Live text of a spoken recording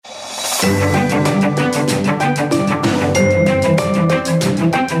AI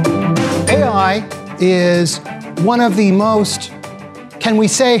is one of the most, can we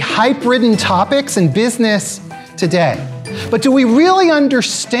say, hype-ridden topics in business today. But do we really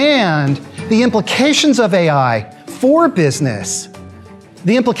understand the implications of AI for business,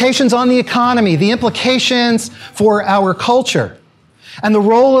 the implications on the economy, the implications for our culture, and the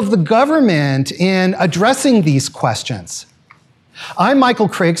role of the government in addressing these questions? I'm Michael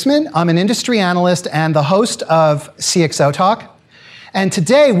Krigsman. I'm an industry analyst and the host of CXO Talk. And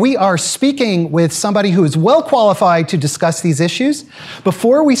today we are speaking with somebody who is well qualified to discuss these issues.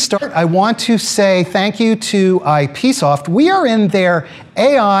 Before we start, I want to say thank you to IPsoft. We are in their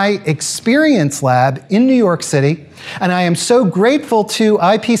AI Experience Lab in New York City, and I am so grateful to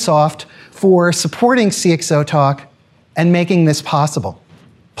IPsoft for supporting CXO Talk and making this possible.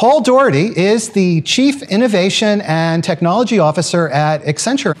 Paul Doherty is the Chief Innovation and Technology Officer at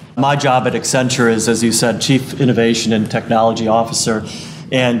Accenture. My job at Accenture is, as you said, Chief Innovation and Technology Officer.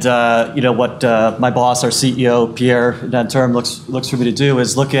 And what my boss, our CEO, Pierre Nanterme, looks for me to do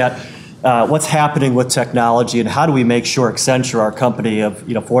is look at what's happening with technology and how do we make sure Accenture, our company of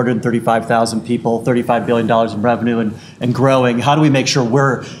 435,000 people, $35 billion in revenue and growing, how do we make sure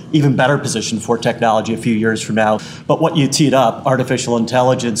we're even better positioned for technology a few years from now? But what you teed up, artificial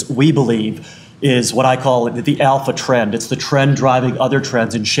intelligence, we believe is what I call the alpha trend. It's the trend driving other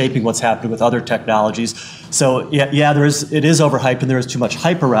trends and shaping what's happening with other technologies. So it is overhyped and there is too much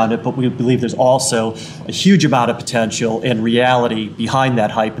hype around it, but we believe there's also a huge amount of potential and reality behind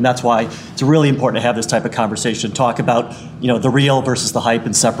that hype. And that's why it's really important to have this type of conversation, talk about the real versus the hype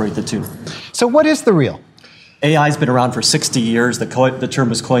and separate the two. So what is the real? AI has been around for 60 years. The term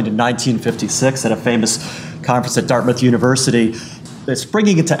was coined in 1956 at a famous conference at Dartmouth University. It's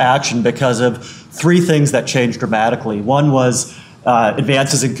springing into action because of three things that changed dramatically. One was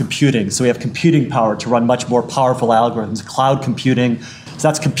advances in computing. So we have computing power to run much more powerful algorithms, cloud computing. So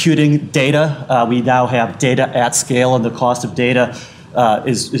that's computing data. We now have data at scale, and the cost of data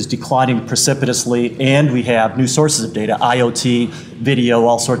is declining precipitously. And we have new sources of data, IoT, video,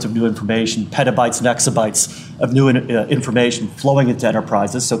 all sorts of new information, petabytes and exabytes of new information flowing into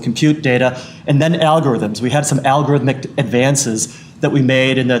enterprises. So compute data, and then algorithms. We had some algorithmic advances that we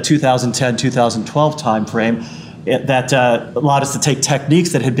made in the 2010-2012 timeframe that allowed us to take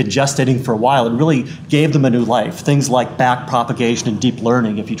techniques that had been gestating for a while and really gave them a new life. Things like back propagation and deep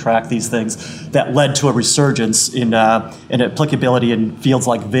learning, if you track these things, that led to a resurgence in applicability in fields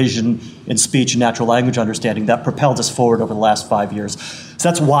like vision and speech and natural language understanding that propelled us forward over the last 5 years. So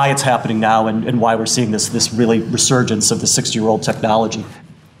that's why it's happening now and why we're seeing this really resurgence of the 60-year-old technology.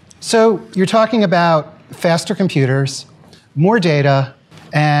 So you're talking about faster computers, more data,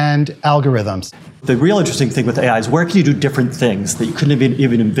 and algorithms. The real interesting thing with AI is where can you do different things that you couldn't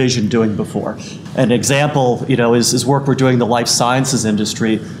even envision doing before? An example, is work we're doing in the life sciences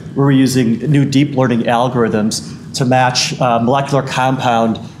industry, where we're using new deep learning algorithms to match molecular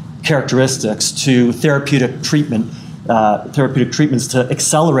compound characteristics to therapeutic treatments to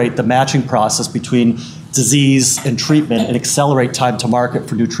accelerate the matching process between disease and treatment and accelerate time to market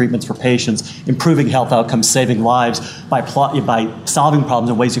for new treatments for patients, improving health outcomes, saving lives by solving problems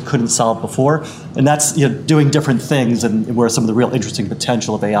in ways you couldn't solve before. And that's doing different things and where some of the real interesting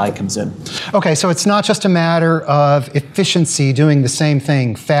potential of AI comes in. Okay, so it's not just a matter of efficiency, doing the same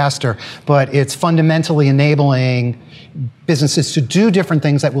thing faster, but it's fundamentally enabling businesses to do different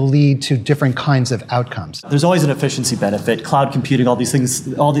things that will lead to different kinds of outcomes. There's always an efficiency benefit. Cloud computing, all these things,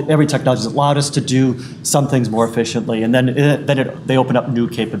 every technology has allowed us to do some things more efficiently, and then they open up new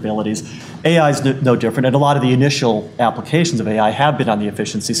capabilities. AI is no different, and a lot of the initial applications of AI have been on the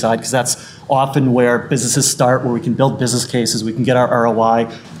efficiency side, because that's often where businesses start, where we can build business cases, we can get our ROI,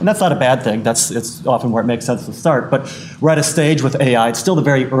 and that's not a bad thing. It's often where it makes sense to start. But we're at a stage with AI, it's still the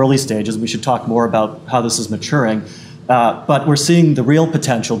very early stages. We should talk more about how this is maturing. But we're seeing the real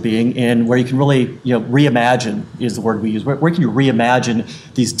potential being in where you can really, reimagine is the word we use. Where can you reimagine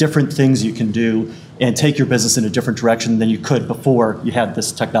these different things you can do and take your business in a different direction than you could before you had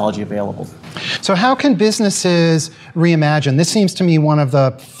this technology available? So how can businesses reimagine? This seems to me one of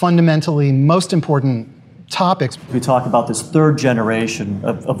the fundamentally most important topics. We talk about this third generation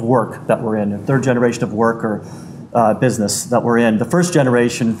of work that we're in, a third generation of work or business that we're in. The first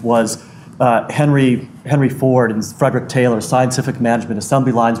generation was Henry Ford and Frederick Taylor, scientific management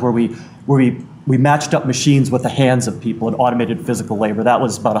assembly lines, where we matched up machines with the hands of people and automated physical labor. That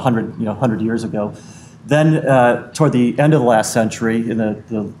was about 100 years ago. Then toward the end of the last century, in the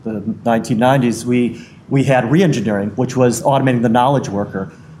 1990s, we had reengineering, which was automating the knowledge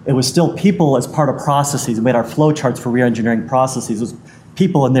worker. It was still people as part of processes. We made our flow charts for reengineering processes. It was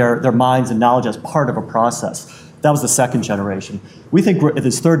people and their minds and knowledge as part of a process. That was the second generation. We think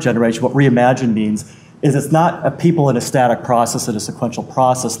this third generation, what reimagine means is it's not a people in a static process and a sequential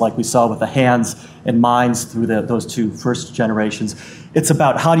process like we saw with the hands and minds through those two first generations. It's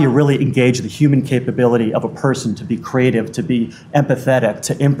about how do you really engage the human capability of a person to be creative, to be empathetic,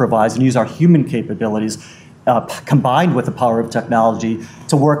 to improvise, and use our human capabilities combined with the power of technology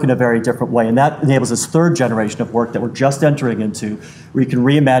to work in a very different way. And that enables this third generation of work that we're just entering into, where you can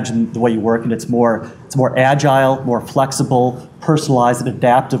reimagine the way you work, and it's more agile, more flexible, personalized, and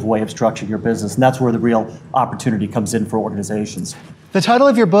adaptive way of structuring your business. And that's where the real opportunity comes in for organizations. The title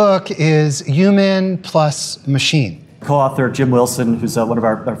of your book is Human Plus Machine. Co-author Jim Wilson, who's one of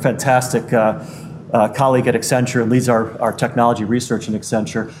our fantastic colleague at Accenture and leads our technology research in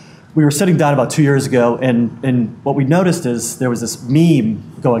Accenture. We were sitting down about 2 years ago, and what we noticed is there was this meme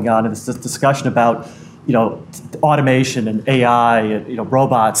going on, and this discussion about, automation and AI,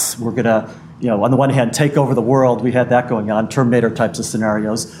 robots were going to, on the one hand, take over the world. We had that going on, Terminator types of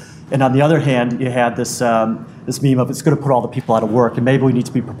scenarios. And on the other hand, you had this meme of it's going to put all the people out of work, and maybe we need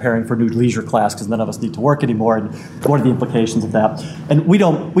to be preparing for a new leisure class because none of us need to work anymore, and what are the implications of that? And we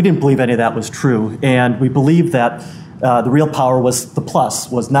didn't believe any of that was true, and we believed that the real power was the plus,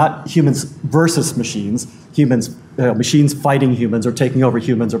 was not humans versus machines, machines fighting humans or taking over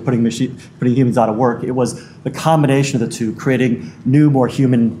humans or putting humans out of work. It was the combination of the two, creating new, more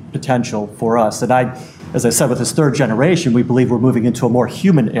human potential for us. And as I said, with this third generation, we believe we're moving into a more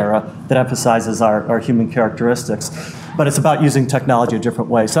human era that emphasizes our human characteristics. But it's about using technology a different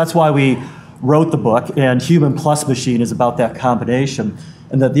way. So that's why we wrote the book, and Human Plus Machine is about that combination.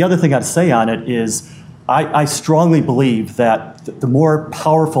 And the other thing I'd say on it is, I strongly believe that the more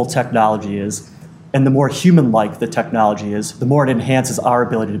powerful technology is, and the more human-like the technology is, the more it enhances our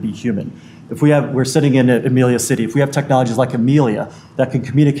ability to be human. If we're sitting in Amelia City, if we have technologies like Amelia that can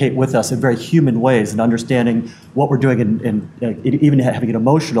communicate with us in very human ways and understanding what we're doing and even having an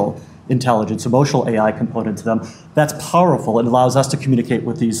emotional intelligence, emotional AI component to them, that's powerful. It allows us to communicate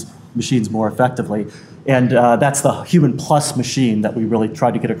with these machines more effectively. And that's the Human Plus Machine that we really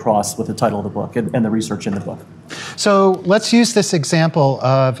tried to get across with the title of the book and the research in the book. So let's use this example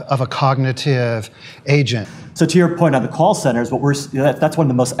of a cognitive agent. So to your point on the call centers, that's one of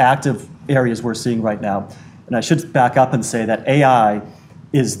the most active areas we're seeing right now. And I should back up and say that AI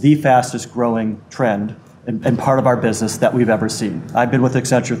is the fastest growing trend and part of our business that we've ever seen. I've been with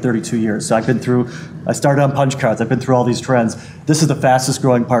Accenture 32 years, so I started on punch cards, I've been through all these trends. This is the fastest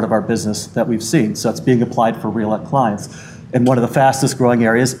growing part of our business that we've seen, so it's being applied for real clients. And one of the fastest growing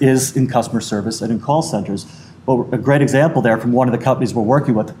areas is in customer service and in call centers. But a great example there from one of the companies we're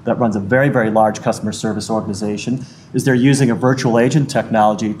working with that runs a very, very large customer service organization is they're using a virtual agent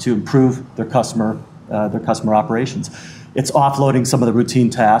technology to improve their customer operations. It's offloading some of the routine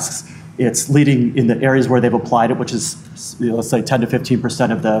tasks. It's leading in the areas where they've applied it, which is, let's say, 10 to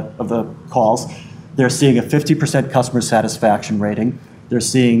 15% of the calls. They're seeing a 50% customer satisfaction rating. They're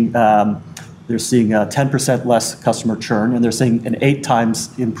seeing 10% less customer churn, and they're seeing an 8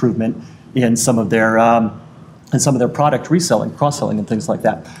 times improvement in some of their product reselling, cross-selling, and things like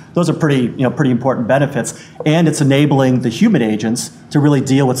that. Those are pretty important benefits, and it's enabling the human agents to really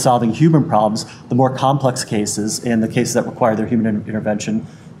deal with solving human problems, the more complex cases, and the cases that require their human intervention,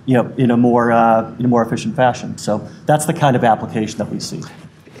 in a more efficient fashion. So that's the kind of application that we see.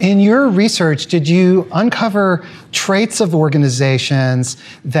 In your research, did you uncover traits of organizations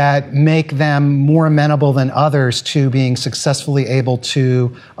that make them more amenable than others to being successfully able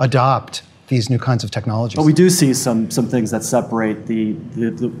to adopt these new kinds of technologies? But we do see some things that separate the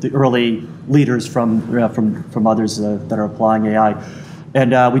early leaders from others that are applying AI.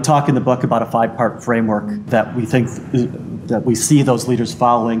 And we talk in the book about a 5-part framework that we think that we see those leaders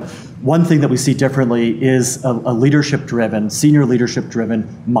following. One thing that we see differently is a leadership-driven, senior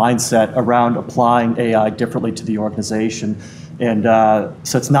leadership-driven mindset around applying AI differently to the organization. And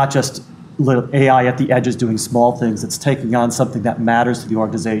so it's not just AI at the edges doing small things. It's taking on something that matters to the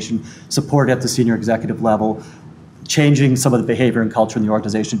organization, supported at the senior executive level, changing some of the behavior and culture in the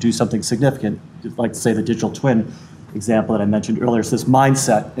organization, do something significant, like say the digital twin example that I mentioned earlier. So this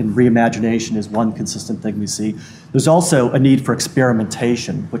mindset and reimagination is one consistent thing we see. There's also a need for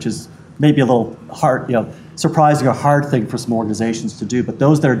experimentation, which is maybe a little hard, surprising or hard thing for some organizations to do. But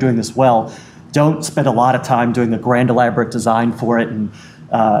those that are doing this well don't spend a lot of time doing the grand elaborate design for it and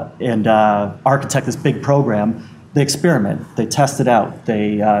architect this big program. They experiment, they test it out,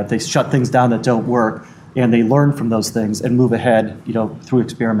 they shut things down that don't work, and they learn from those things and move ahead, through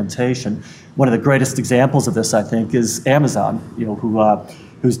experimentation. One of the greatest examples of this, I think, is Amazon,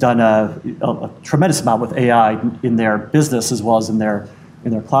 who's done a tremendous amount with AI in their business as well as in their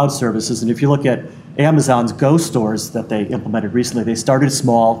in their cloud services. And if you look at Amazon's Go stores that they implemented recently, they started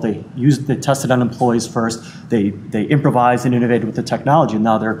small, they tested on employees first, they improvised and innovated with the technology, and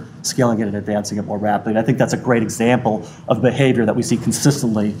now they're scaling it and advancing it more rapidly. And I think that's a great example of behavior that we see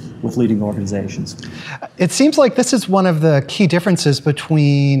consistently with leading organizations. It seems like this is one of the key differences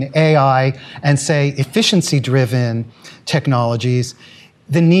between AI and, say, efficiency-driven technologies.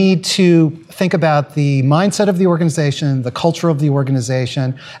 The need to think about the mindset of the organization, the culture of the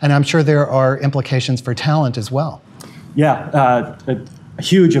organization, and I'm sure there are implications for talent as well. Yeah,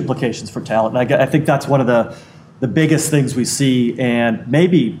 huge implications for talent. And I think that's one of the biggest things we see, and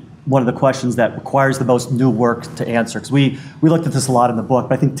maybe one of the questions that requires the most new work to answer. Because we looked at this a lot in the book,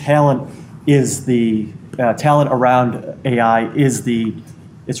 but I think talent around AI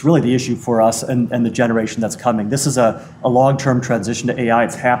it's really the issue for us and the generation that's coming. This is a long-term transition to AI.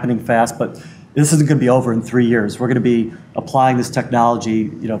 It's happening fast, but this isn't going to be over in 3 years. We're going to be applying this technology,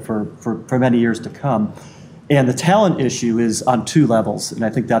 for many years to come. And the talent issue is on two levels, and I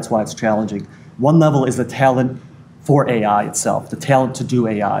think that's why it's challenging. One level is the talent for AI itself, the talent to do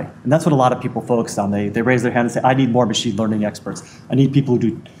AI. And that's what a lot of people focus on. They raise their hand and say, I need more machine learning experts. I need people who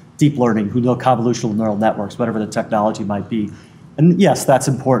do deep learning, who know convolutional neural networks, whatever the technology might be. And yes, that's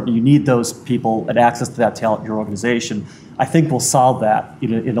important. You need those people and access to that talent in your organization. I think we'll solve that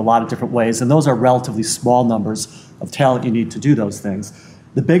in a lot of different ways. And those are relatively small numbers of talent you need to do those things.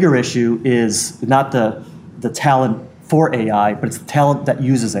 The bigger issue is not the talent for AI, but it's the talent that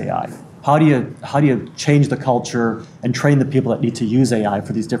uses AI. How do you change the culture and train the people that need to use AI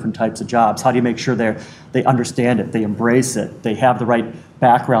for these different types of jobs? How do you make sure they understand it, they embrace it, they have the right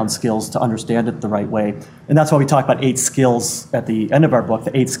background skills to understand it the right way? And that's why we talk about 8 skills at the end of our book,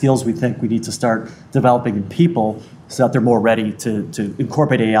 the 8 skills we think we need to start developing in people so that they're more ready to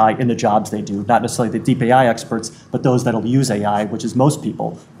incorporate AI in the jobs they do. Not necessarily the deep AI experts, but those that'll use AI, which is most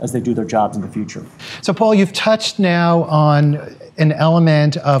people, as they do their jobs in the future. So Paul, you've touched now on an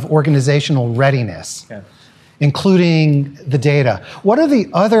element of organizational readiness, including the data. What are the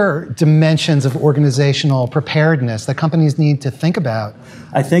other dimensions of organizational preparedness that companies need to think about?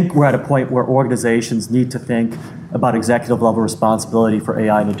 I think we're at a point where organizations need to think about executive level responsibility for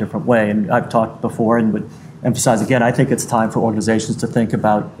AI in a different way. And I've talked before and would emphasize again, I think it's time for organizations to think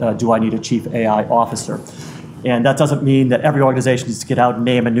about, do I need a chief AI officer? And that doesn't mean that every organization needs to get out and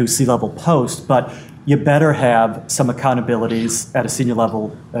name a new C-level post, but you better have some accountabilities at a senior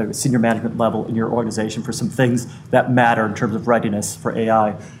level, senior management level in your organization for some things that matter in terms of readiness for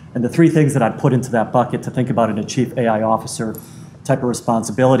AI. And the 3 things that I'd put into that bucket to think about in a chief AI officer type of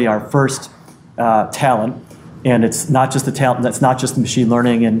responsibility are first, talent. And it's not just the talent, that's not just the machine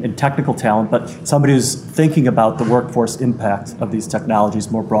learning and technical talent, but somebody who's thinking about the workforce impact of these technologies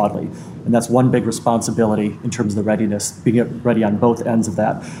more broadly. And that's one big responsibility in terms of the readiness, being ready on both ends of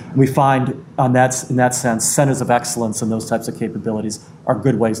that. We find in that sense, centers of excellence and those types of capabilities are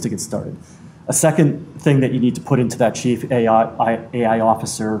good ways to get started. A second thing that you need to put into that chief AI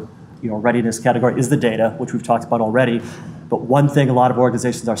officer readiness category is the data, which we've talked about already. But one thing a lot of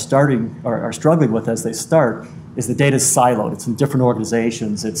organizations are struggling with as they start is the data is siloed. It's in different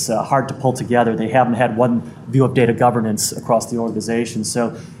organizations. It's hard to pull together. They haven't had one view of data governance across the organization.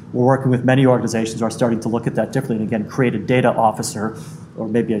 So we're working with many organizations who are starting to look at that differently and again create a data officer or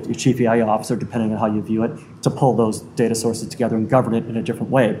maybe a chief AI officer, depending on how you view it, to pull those data sources together and govern it in a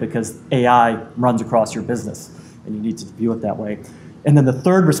different way because AI runs across your business and you need to view it that way. And then the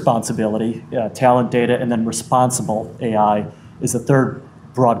third responsibility, talent, data, and then responsible AI is the third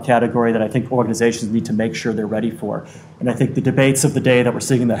broad category that I think organizations need to make sure they're ready for. And I think the debates of the day that we're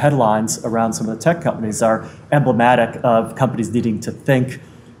seeing in the headlines around some of the tech companies are emblematic of companies needing to think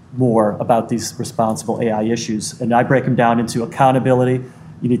more about these responsible AI issues. And I break them down into accountability.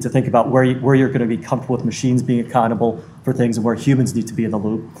 You need to think about where you're going to be comfortable with machines being accountable for things and where humans need to be in the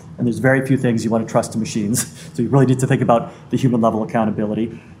loop. And there's very few things you want to trust to machines. So you really need to think about the human level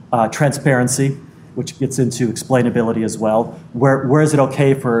accountability. Transparency, which gets into explainability as well. Where is it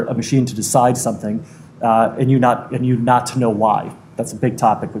okay for a machine to decide something and you not to know why? That's a big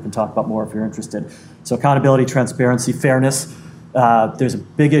topic we can talk about more if you're interested. So accountability, transparency, fairness. There's a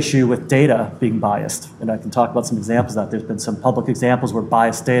big issue with data being biased, and I can talk about some examples of that. There's been some public examples where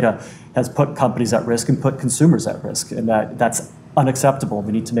biased data has put companies at risk and put consumers at risk, and that's unacceptable.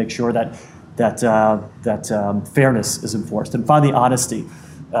 We need to make sure that fairness is enforced. And finally, honesty.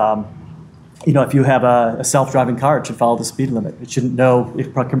 If you have a self-driving car, it should follow the speed limit. It shouldn't know.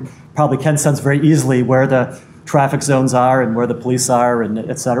 It probably can sense very easily where the traffic zones are and where the police are and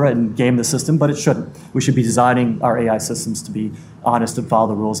et cetera and game the system, but it shouldn't. We should be designing our AI systems to be honest and follow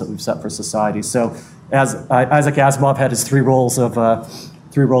the rules that we've set for society. So as Isaac Asimov had his 3 rules of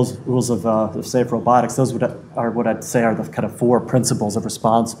three rules of safe robotics. Those are what I'd say are the kind of four principles of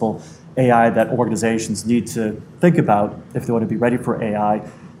responsible AI that organizations need to think about if they want to be ready for AI.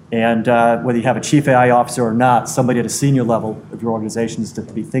 And whether you have a chief AI officer or not, somebody at a senior level of your organization is to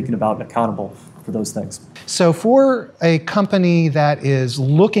be thinking about and accountable for those things. So for a company that is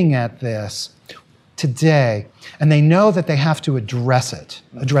looking at this today, and they know that they have to address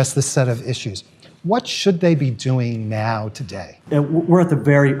this set of issues, what should they be doing now today? We're at the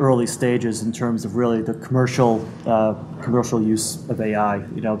very early stages in terms of really the commercial use of AI.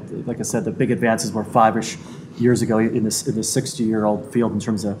 Like I said, the big advances were 5-ish years ago in this 60-year-old field in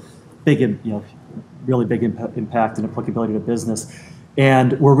terms of really big impact and applicability to business.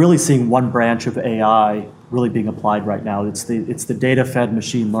 And we're really seeing one branch of AI really being applied right now. It's the data-fed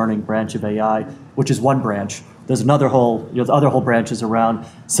machine learning branch of AI, which is one branch. There's other whole branches around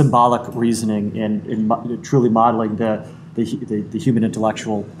symbolic reasoning and truly modeling the human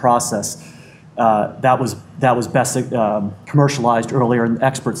intellectual process. That was best commercialized earlier in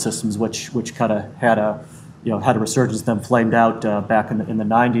expert systems, which kind of had a resurgence, then flamed out back in the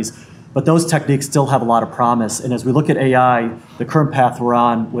 90s. But those techniques still have a lot of promise. And as we look at AI, the current path we're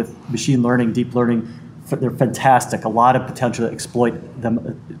on with machine learning, deep learning, they're fantastic. A lot of potential to exploit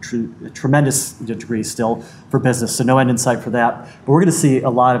them a tremendous degree still for business. So no end in sight for that. But we're going to see a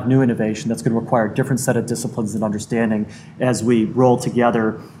lot of new innovation that's going to require a different set of disciplines and understanding as we roll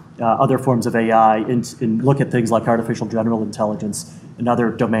together other forms of AI and look at things like artificial general intelligence and other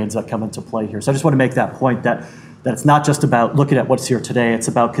domains that come into play here. So I just want to make that point that it's not just about looking at what's here today. It's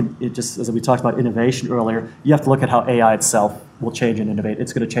about, just as we talked about innovation earlier, you have to look at how AI itself will change and innovate.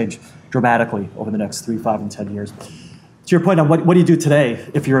 It's going to change dramatically over the next 3, 5, and 10 years. To your point on what do you do today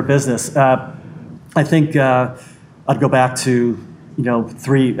if you're a business, I think I'd go back to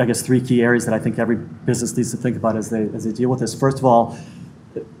three key areas that I think every business needs to think about as they deal with this. First of all,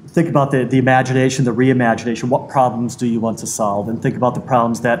 think about the imagination, the reimagination. What problems do you want to solve? And think about the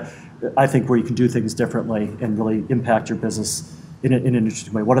problems that I think where you can do things differently and really impact your business in an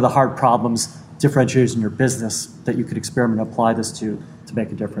interesting way. What are the hard problems, differentiators in your business that you could experiment and apply this to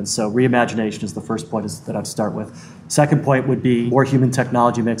make a difference? So reimagination is the first point that I'd start with. Second point would be more human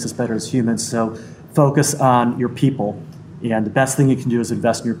technology makes us better as humans. So focus on your people. And the best thing you can do is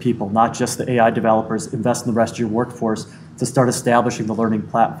invest in your people, not just the AI developers. Invest in the rest of your workforce to start establishing the learning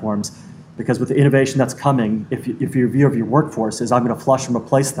platforms. Because with the innovation that's coming, if your view of your workforce is I'm going to flush and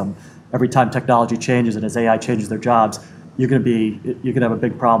replace them every time technology changes and as AI changes their jobs, you're going to have a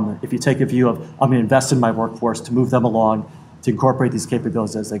big problem. If you take a view of I'm going to invest in my workforce to move them along, to incorporate these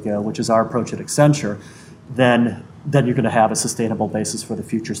capabilities as they go, which is our approach at Accenture, then you're going to have a sustainable basis for the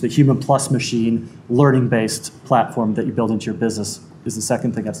future. So the human plus machine learning-based platform that you build into your business is the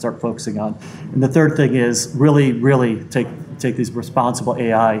second thing I'd start focusing on. And the third thing is really, really take these responsible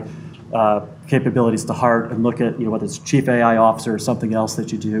AI capabilities to heart and look at whether it's chief AI officer or something else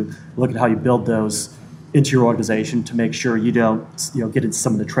that you do, look at how you build those into your organization to make sure you don't get into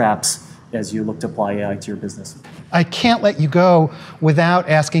some of the traps as you look to apply AI to your business. I can't let you go without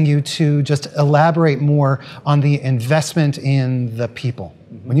asking you to just elaborate more on the investment in the people.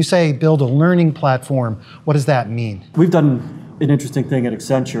 When you say build a learning platform, what does that mean? We've done an interesting thing at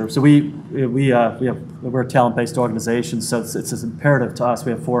Accenture. So we're a talent-based organization, so it's imperative to us.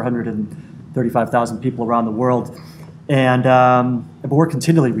 We have 435,000 people around the world, but we're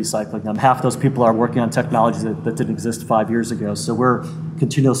continually recycling them. Half those people are working on technologies that didn't exist 5 years ago. So we're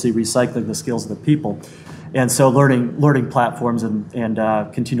continuously recycling the skills of the people, and so learning platforms and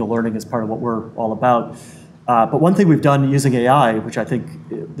continual learning is part of what we're all about. But one thing we've done using AI, which I think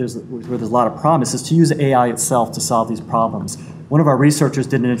where there's a lot of promise, is to use AI itself to solve these problems. One of our researchers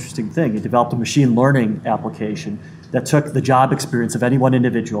did an interesting thing. He developed a machine learning application that took the job experience of any one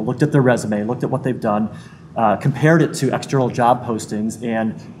individual, looked at their resume, looked at what they've done, compared it to external job postings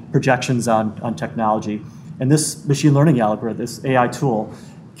and projections on technology. And this machine learning algorithm, this AI tool,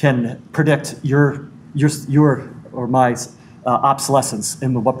 can predict your or my obsolescence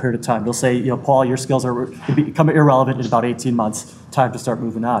in what period of time. They'll say, Paul, your skills become irrelevant in about 18 months. Time to start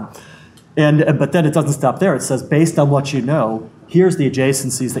moving on. But then it doesn't stop there. It says, based on what you know, here's the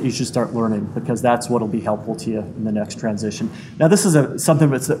adjacencies that you should start learning, because that's what will be helpful to you in the next transition. Now, this is something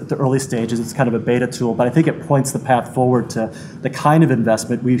that's at the early stages. It's kind of a beta tool, but I think it points the path forward to the kind of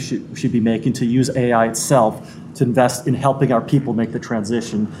investment we should be making to use AI itself to invest in helping our people make the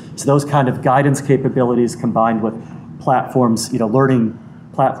transition. So those kind of guidance capabilities combined with platforms, learning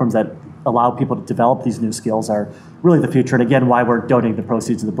platforms that allow people to develop these new skills are really the future. And again, why we're donating the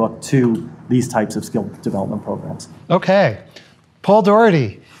proceeds of the book to these types of skill development programs. Okay. Paul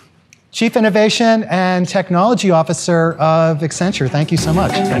Daugherty, Chief Innovation and Technology Officer of Accenture. Thank you so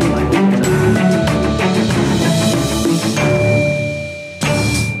much. Thank you.